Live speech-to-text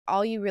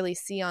all you really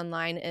see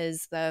online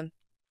is the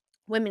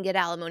women get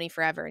alimony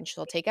forever and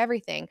she'll take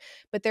everything.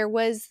 But there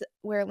was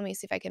let me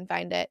see if I can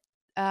find it.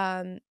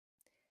 Um,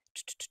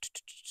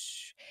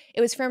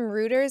 it was from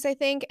Reuters, I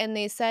think, and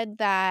they said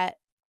that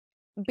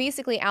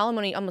basically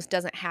alimony almost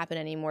doesn't happen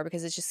anymore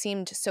because it just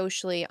seemed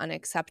socially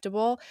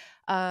unacceptable.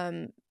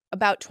 Um,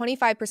 about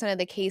 25% of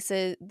the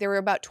cases, there were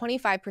about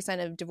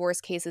 25% of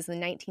divorce cases in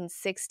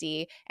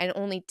 1960 and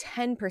only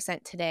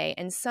 10% today,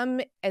 and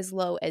some as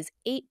low as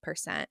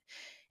 8%.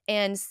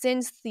 And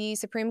since the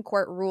Supreme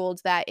Court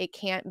ruled that it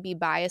can't be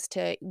biased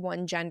to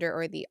one gender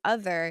or the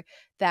other,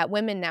 that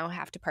women now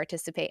have to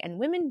participate, and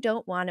women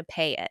don't want to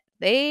pay it.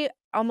 They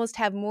almost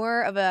have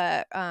more of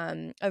a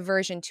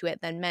aversion to it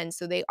than men,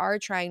 so they are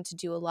trying to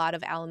do a lot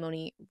of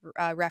alimony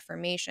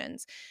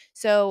reformations.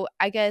 So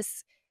I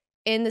guess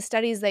in the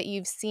studies that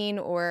you've seen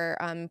or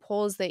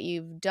polls that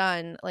you've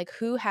done, like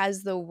who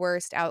has the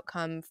worst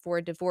outcome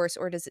for divorce,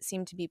 or does it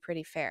seem to be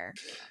pretty fair?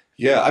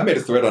 Yeah, I made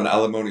a thread on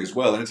alimony as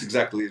well, and it's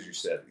exactly as you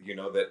said,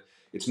 that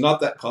it's not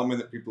that common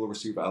that people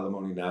receive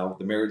alimony now.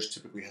 The marriage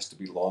typically has to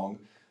be long.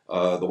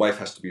 The wife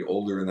has to be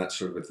older and that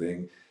sort of a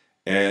thing.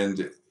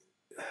 And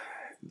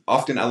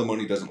often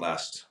alimony doesn't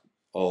last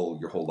all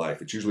your whole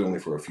life. It's usually only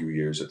for a few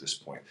years at this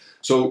point.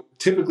 So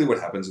typically what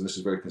happens, and this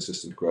is very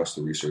consistent across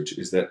the research,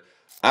 is that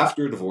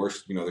after a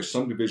divorce, there's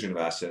some division of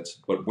assets,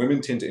 but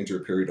women tend to enter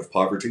a period of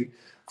poverty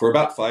for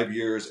about 5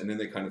 years, and then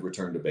they kind of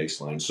return to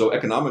baseline. So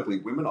economically,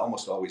 women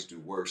almost always do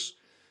worse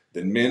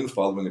than men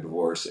following a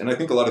divorce. And I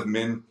think a lot of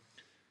men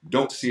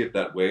don't see it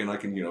that way, and I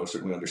can,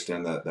 certainly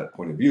understand that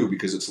point of view,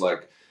 because it's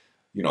like,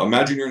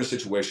 imagine you're in a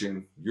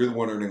situation, you're the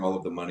one earning all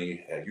of the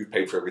money, you've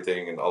paid for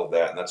everything and all of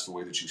that, and that's the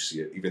way that you see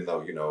it, even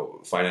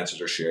though,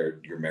 finances are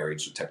shared, you're married,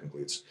 so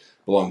technically it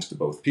belongs to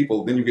both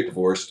people. Then you get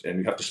divorced and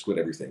you have to split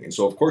everything. And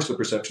so, of course, the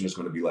perception is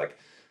going to be like,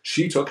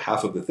 she took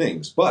half of the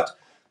things, but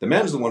the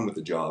man's the one with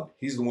the job.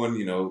 He's the one,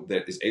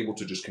 that is able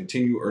to just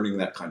continue earning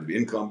that kind of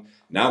income.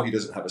 Now he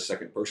doesn't have a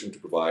second person to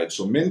provide.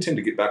 So men tend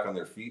to get back on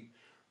their feet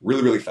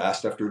really, really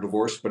fast after a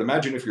divorce. But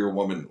imagine if you're a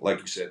woman, like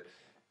you said,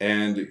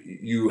 and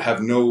you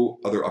have no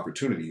other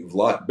opportunity. You've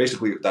lost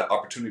basically that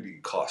opportunity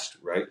cost,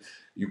 right?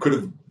 You could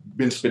have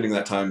been spending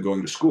that time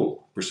going to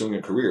school, pursuing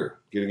a career,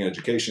 getting an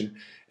education,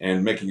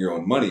 and making your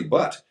own money.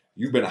 But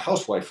you've been a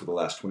housewife for the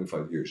last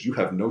 25 years. You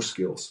have no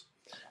skills.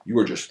 You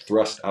are just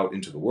thrust out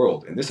into the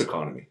world in this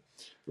economy,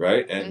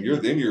 right? And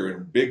you're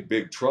in big,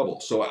 big trouble.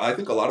 So I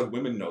think a lot of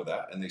women know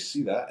that, and they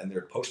see that, and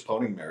they're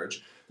postponing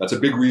marriage. That's a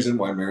big reason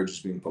why marriage is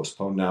being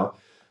postponed now.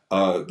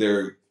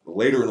 They're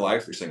later in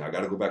life, they're saying, I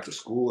got to go back to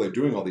school. They're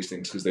doing all these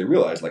things because they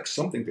realize like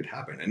something could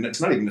happen. And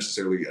it's not even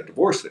necessarily a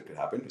divorce that could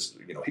happen. It's,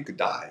 he could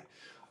die.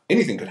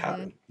 Anything could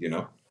happen,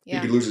 Yeah. He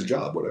could lose his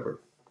job,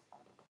 whatever.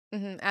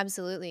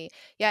 Absolutely.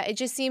 Yeah, it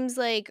just seems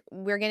like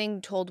we're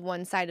getting told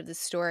one side of the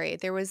story.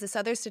 There was this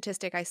other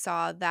statistic I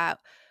saw that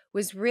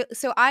was real.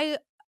 So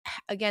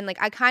again, like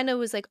I kind of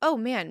was like, oh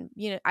man,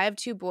 I have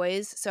two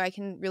boys, so I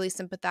can really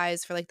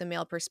sympathize for like the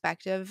male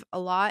perspective a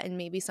lot. And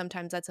maybe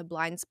sometimes that's a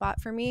blind spot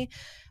for me,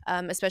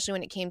 especially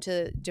when it came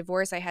to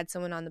divorce. I had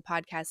someone on the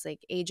podcast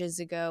like ages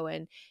ago,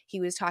 and he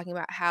was talking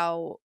about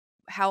how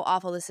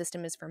awful the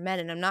system is for men.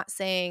 And I'm not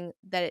saying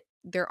that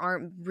there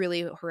aren't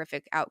really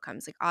horrific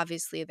outcomes. Like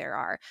obviously there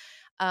are.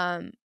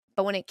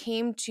 But when it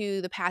came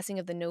to the passing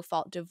of the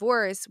no-fault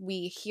divorce,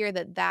 we hear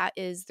that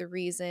is the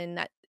reason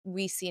that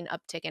we see an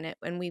uptick in it.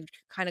 And we've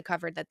kind of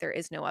covered that there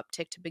is no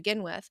uptick to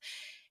begin with.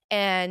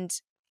 And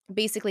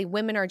basically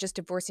women are just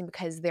divorcing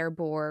because they're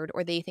bored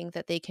or they think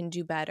that they can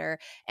do better.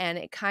 And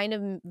it kind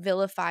of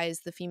vilifies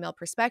the female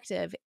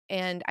perspective.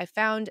 And I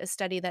found a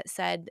study that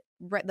said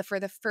for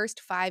the first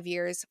 5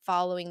 years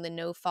following the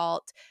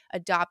no-fault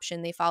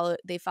adoption, they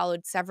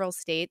followed several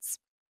states.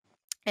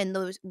 And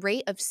the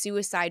rate of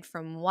suicide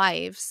from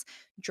wives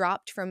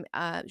dropped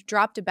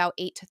about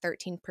 8 to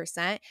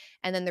 13%,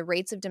 and then the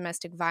rates of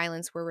domestic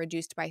violence were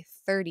reduced by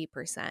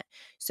 30%.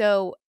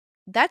 So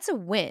that's a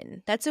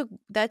win. That's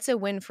a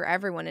win for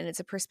everyone, and it's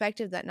a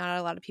perspective that not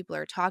a lot of people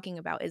are talking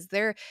about. Is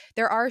there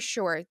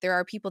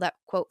are people that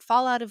quote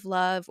fall out of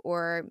love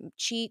or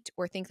cheat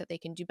or think that they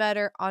can do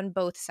better on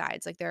both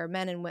sides. Like there are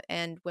men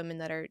and women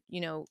that are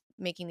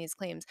making these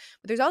claims,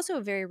 but there's also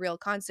a very real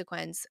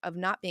consequence of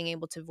not being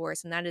able to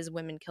divorce, and that is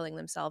women killing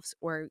themselves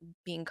or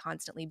being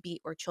constantly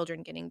beat or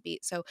children getting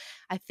beat. So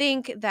I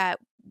think that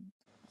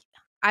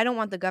I don't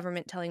want the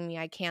government telling me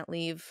I can't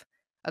leave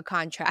a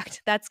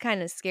contract. That's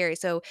kind of scary.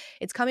 So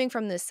it's coming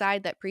from this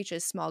side that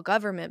preaches small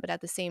government, but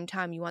at the same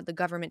time, you want the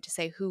government to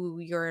say who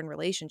you're in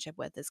relationship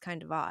with is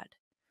kind of odd.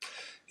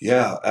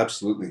 Yeah,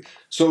 absolutely.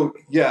 So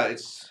yeah,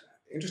 it's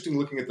interesting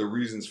looking at the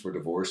reasons for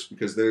divorce,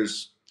 because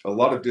there's a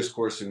lot of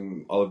discourse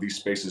in all of these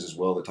spaces as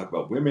well that talk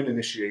about women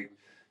initiate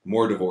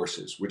more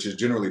divorces, which is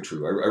generally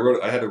true.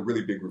 I had a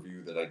really big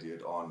review that I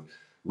did on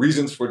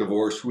reasons for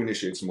divorce, who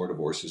initiates more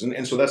divorces.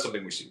 And so that's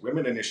something we see.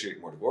 Women initiate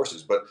more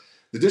divorces, but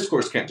the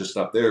discourse can't just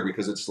stop there,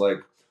 because it's like,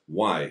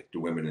 why do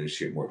women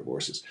initiate more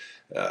divorces?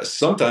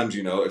 Sometimes,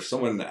 if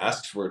someone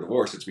asks for a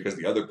divorce, it's because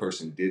the other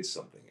person did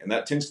something. And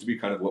that tends to be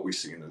kind of what we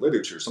see in the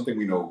literature, something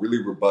we know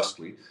really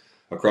robustly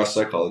across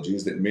psychology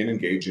is that men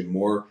engage in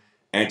more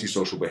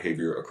antisocial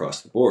behavior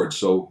across the board.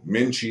 So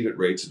men cheat at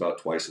rates about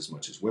twice as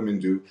much as women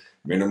do.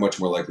 Men are much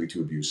more likely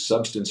to abuse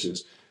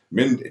substances.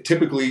 Men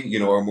typically,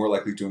 are more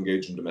likely to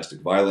engage in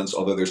domestic violence,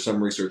 although there's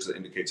some research that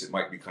indicates it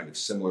might be kind of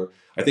similar.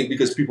 I think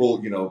because people,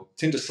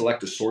 tend to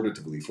select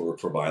assortatively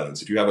for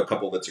violence. If you have a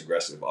couple that's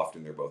aggressive,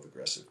 often they're both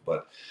aggressive.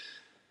 But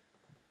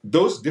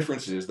those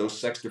differences, those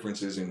sex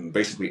differences in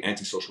basically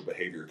antisocial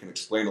behavior can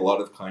explain a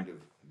lot of kind of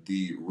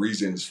the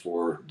reasons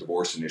for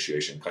divorce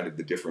initiation, kind of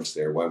the difference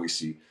there, why we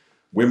see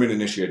women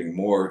initiating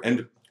more.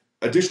 And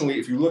additionally,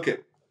 if you look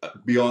at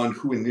beyond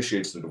who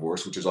initiates the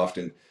divorce, which is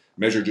often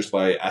measured just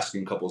by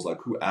asking couples like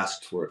who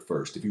asked for it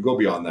first. If you go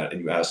beyond that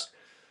and you ask,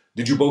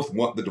 did you both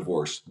want the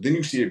divorce? Then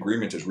you see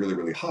agreement is really,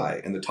 really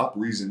high. And the top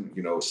reason,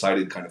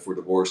 cited kind of for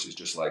divorce is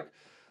just like,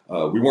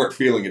 we weren't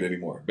feeling it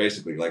anymore,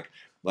 basically. Like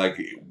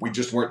we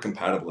just weren't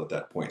compatible at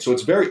that point. So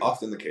it's very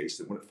often the case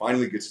that when it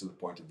finally gets to the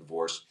point of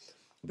divorce,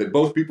 that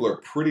both people are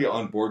pretty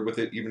on board with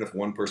it, even if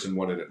one person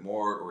wanted it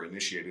more or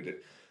initiated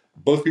it.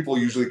 Both people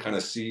usually kind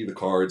of see the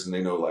cards and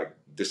they know like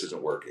this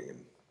isn't working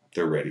and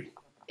they're ready.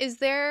 Is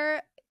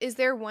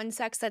there one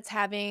sex that's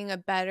having a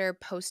better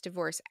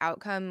post-divorce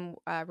outcome,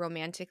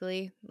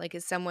 romantically? Like,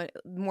 is someone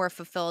more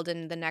fulfilled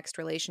in the next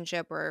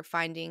relationship or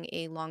finding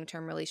a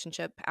long-term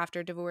relationship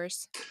after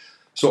divorce?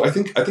 So I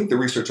think the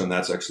research on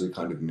that's actually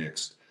kind of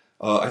mixed.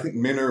 I think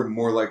men are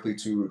more likely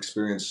to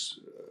experience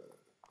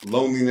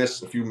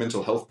loneliness, a few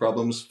mental health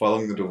problems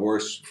following the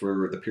divorce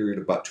for the period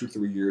of about 2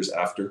 3 years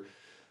after.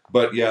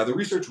 But yeah, the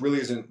research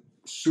really isn't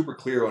super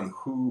clear on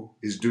who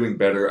is doing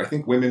better. I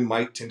think women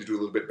might tend to do a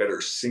little bit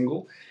better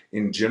single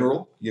in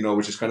general,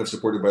 which is kind of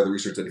supported by the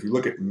research that if you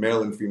look at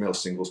male and female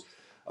singles,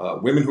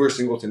 women who are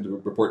single tend to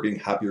report being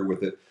happier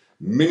with it.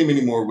 Many, many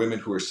more women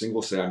who are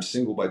single say, I'm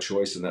single by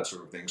choice and that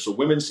sort of thing. So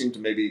women seem to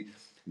maybe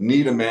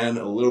need a man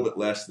a little bit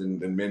less than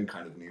men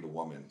kind of need a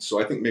woman.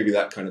 So I think maybe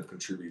that kind of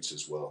contributes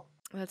as well.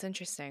 That's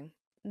interesting.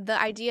 The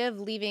idea of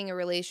leaving a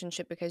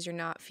relationship because you're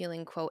not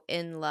feeling, quote,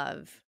 "in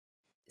love"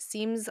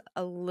 seems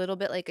a little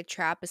bit like a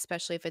trap,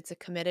 especially if it's a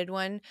committed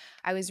one.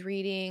 I was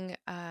reading,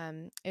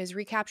 it was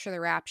Recapture the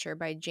Rapture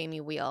by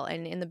Jamie Wheel.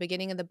 And in the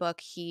beginning of the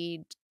book,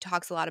 he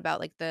talks a lot about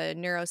like the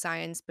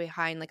neuroscience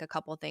behind like a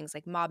couple things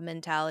like mob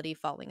mentality,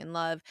 falling in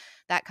love,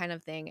 that kind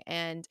of thing.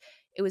 And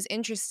it was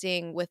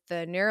interesting with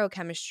the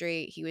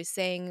neurochemistry. He was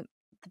saying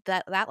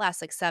that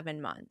lasts like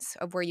 7 months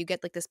of where you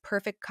get like this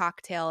perfect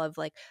cocktail of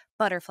like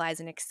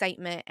butterflies and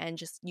excitement and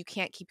just you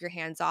can't keep your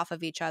hands off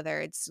of each other.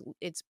 It's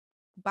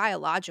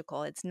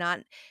biological. It's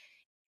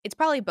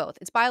probably both.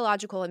 It's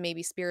biological and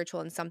maybe spiritual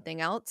and something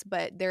else,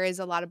 but there is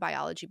a lot of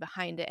biology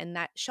behind it. And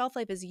that shelf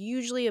life is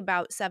usually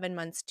about 7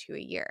 months to a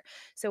year.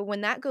 So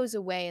when that goes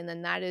away and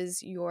then that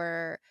is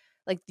your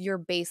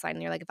baseline,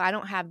 and you're like, if I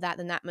don't have that,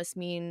 then that must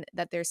mean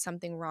that there's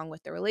something wrong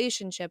with the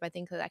relationship. I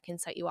think that can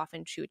set you off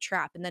into a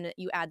trap. And then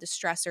you add the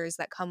stressors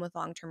that come with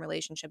long-term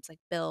relationships like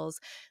bills,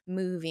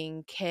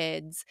 moving,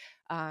 kids,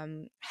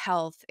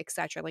 health,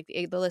 etc. Like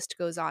the list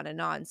goes on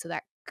and on. So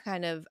that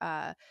kind of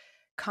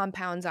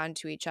compounds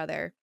onto each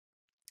other.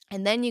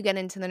 And then you get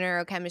into the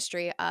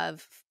neurochemistry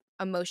of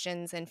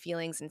emotions and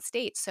feelings and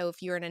states. So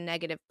if you're in a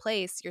negative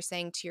place, you're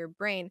saying to your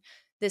brain,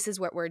 this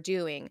is what we're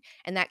doing.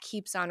 And that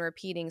keeps on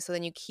repeating. So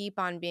then you keep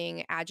on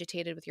being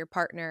agitated with your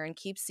partner and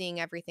keep seeing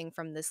everything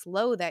from this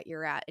low that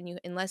you're at. And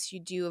unless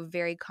you do a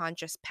very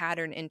conscious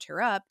pattern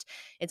interrupt,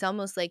 it's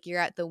almost like you're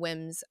at the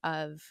whims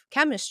of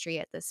chemistry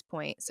at this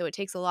point. So it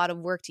takes a lot of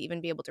work to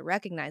even be able to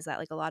recognize that,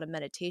 like a lot of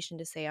meditation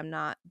to say, I'm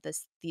not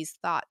these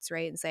thoughts,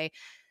 right? And say,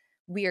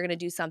 we are going to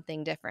do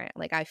something different.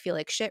 Like, I feel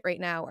like shit right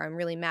now, or I'm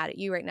really mad at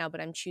you right now,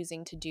 but I'm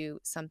choosing to do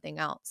something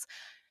else.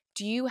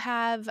 Do you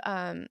have,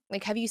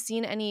 have you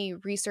seen any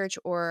research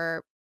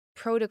or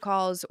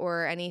protocols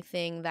or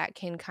anything that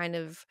can kind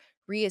of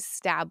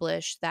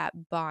reestablish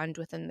that bond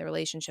within the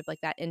relationship, like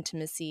that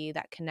intimacy,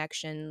 that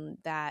connection,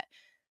 that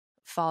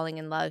falling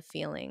in love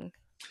feeling?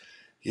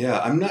 Yeah,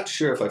 I'm not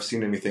sure if I've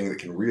seen anything that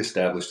can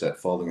reestablish that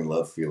falling in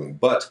love feeling,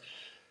 but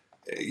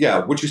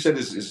yeah, what you said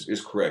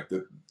is correct.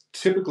 That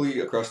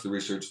typically across the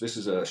research, this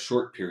is a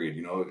short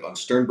period. On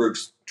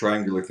Sternberg's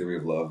triangular theory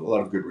of love, a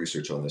lot of good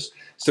research on this.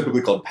 It's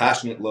typically called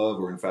passionate love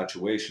or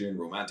infatuation,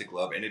 romantic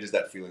love, and it is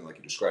that feeling like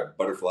you described,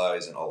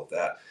 butterflies and all of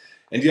that.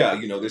 And yeah,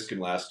 this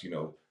can last,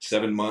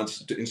 7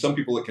 months. In some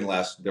people, it can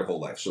last their whole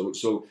life.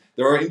 So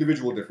there are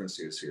individual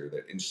differences here.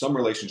 That in some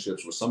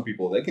relationships with some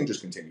people, they can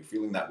just continue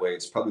feeling that way.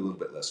 It's probably a little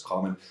bit less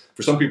common.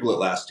 For some people, it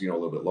lasts, a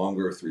little bit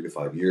longer, 3 to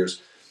 5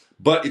 years,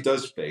 but it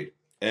does fade.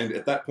 And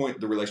at that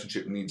point, the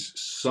relationship needs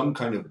some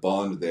kind of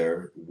bond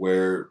there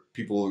where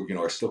people,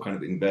 are still kind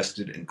of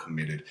invested and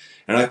committed.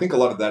 And I think a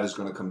lot of that is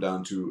going to come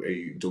down to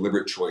a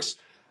deliberate choice.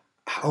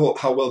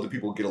 How well do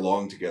people get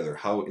along together?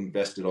 How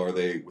invested are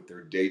they with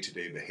their day to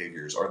day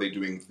behaviors? Are they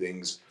doing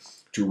things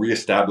to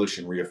reestablish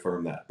and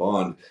reaffirm that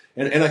bond?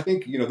 And I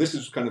think, this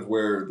is kind of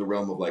where the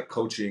realm of like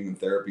coaching and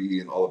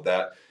therapy and all of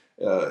that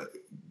uh,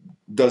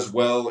 does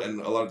well, and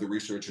a lot of the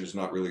research is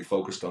not really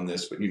focused on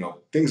this, but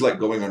things like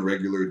going on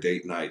regular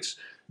date nights,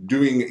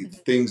 doing Mhm.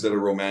 things that are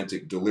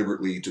romantic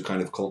deliberately to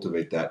kind of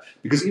cultivate that.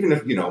 Because even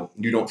if,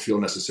 you don't feel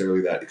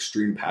necessarily that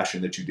extreme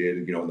passion that you did,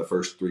 in the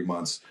first 3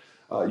 months,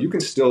 you can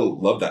still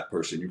love that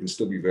person. You can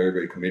still be very,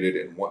 very committed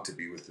and want to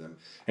be with them.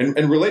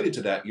 And related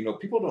to that,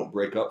 people don't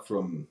break up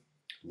from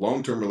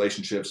long-term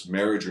relationships,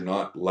 marriage or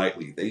not,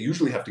 lightly. They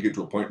usually have to get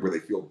to a point where they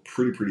feel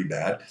pretty, pretty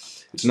bad.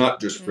 It's not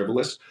just Mhm.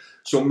 frivolous.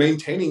 So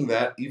maintaining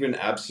that, even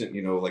absent,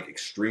 like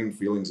extreme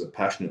feelings of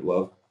passionate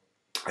love,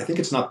 I think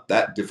it's not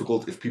that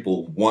difficult if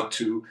people want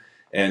to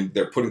and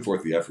they're putting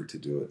forth the effort to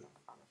do it.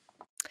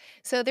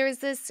 So there's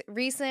this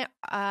recent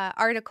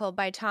article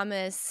by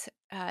Thomas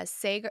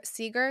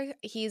Seeger.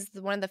 He's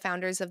one of the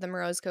founders of the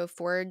Morozko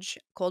Forge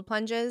cold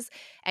plunges.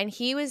 And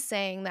he was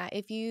saying that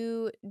if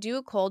you do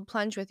a cold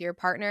plunge with your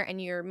partner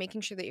and you're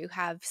making sure that you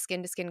have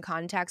skin to skin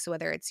contact, so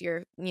whether it's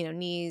your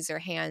knees or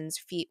hands,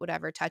 feet,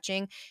 whatever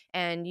touching,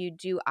 and you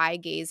do eye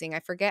gazing, I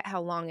forget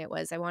how long it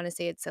was. I want to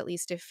say it's at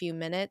least a few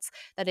minutes,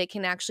 that it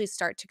can actually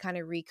start to kind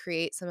of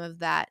recreate some of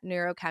that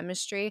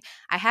neurochemistry.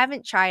 I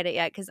haven't tried it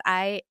yet because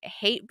I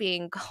hate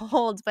being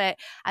cold, but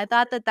I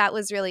thought that that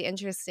was really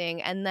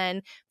interesting. And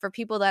then for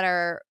people that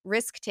are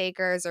risk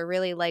takers or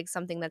really like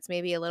something that's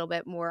maybe a little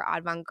bit more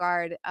avant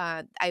garde,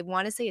 I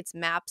want to say it's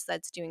MAPS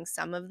that's doing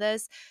some of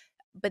this,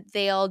 but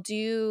they'll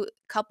do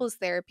couples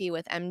therapy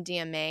with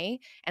MDMA.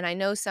 And I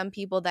know some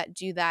people that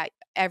do that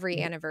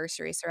every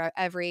anniversary. So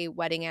every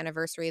wedding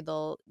anniversary,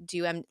 they'll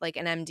do like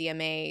an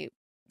MDMA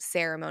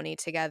ceremony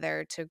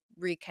together to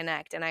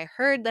reconnect. And I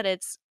heard that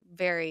it's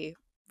very,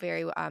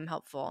 very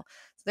helpful.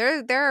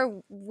 So there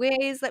are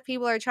ways that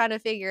people are trying to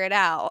figure it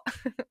out.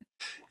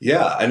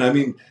 Yeah, and I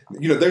mean,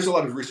 there's a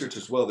lot of research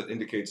as well that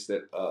indicates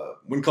that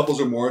when couples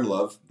are more in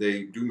love,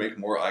 they do make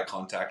more eye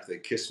contact, they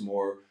kiss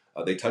more,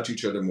 they touch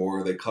each other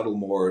more, they cuddle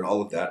more, and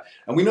all of that.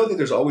 And we know that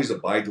there's always a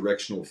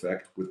bi-directional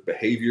effect with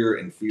behavior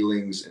and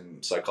feelings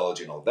and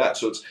psychology and all of that.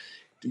 So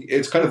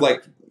it's kind of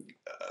like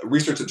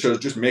research that shows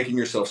just making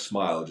yourself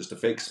smile, just a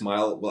fake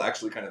smile, will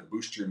actually kind of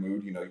boost your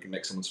mood. You can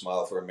make someone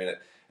smile for a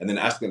minute and then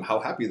ask them how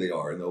happy they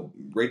are, and they'll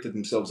rate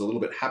themselves a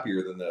little bit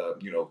happier than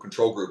the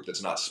control group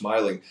that's not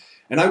smiling.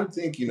 And I would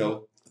think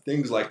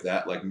things like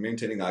that, like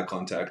maintaining eye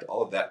contact,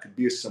 all of that could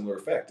be a similar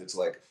effect. It's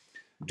like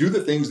do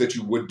the things that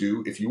you would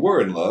do if you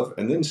were in love,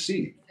 and then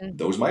see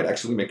those might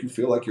actually make you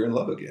feel like you're in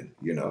love again.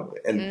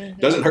 And it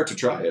doesn't Mhm. hurt to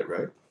try it,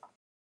 right?